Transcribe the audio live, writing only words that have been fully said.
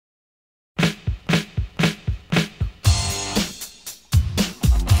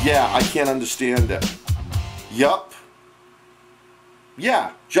Yeah, I can't understand it. Yup.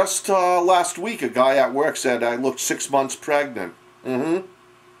 Yeah, just last week a guy at work said I looked 6 months pregnant. Mm-hmm.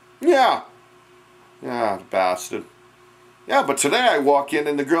 Yeah. Yeah, bastard. Yeah, but today I walk in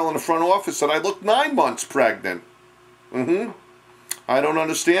and the girl in the front office said I looked 9 months pregnant. Mm-hmm. I don't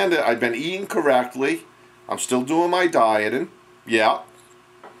understand it. I've been eating correctly. I'm still doing my dieting. Yeah.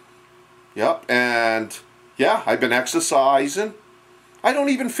 Yep. And yeah, I've been exercising. I don't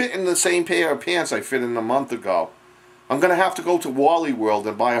even fit in the same pair of pants I fit in a month ago. I'm going to have to go to Wally World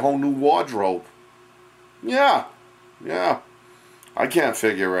and buy a whole new wardrobe. Yeah. Yeah. I can't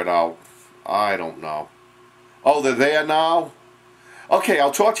figure it out. I don't know. Oh, they're there now? Okay,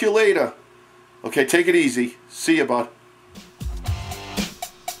 I'll talk to you later. Okay, take it easy. See you, bud.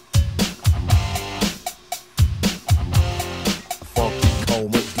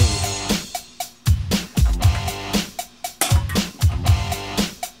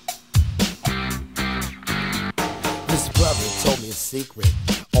 This brother told me a secret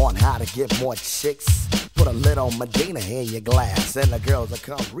on how to get more chicks. Put a little Medina in your glass and the girls will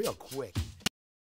come real quick.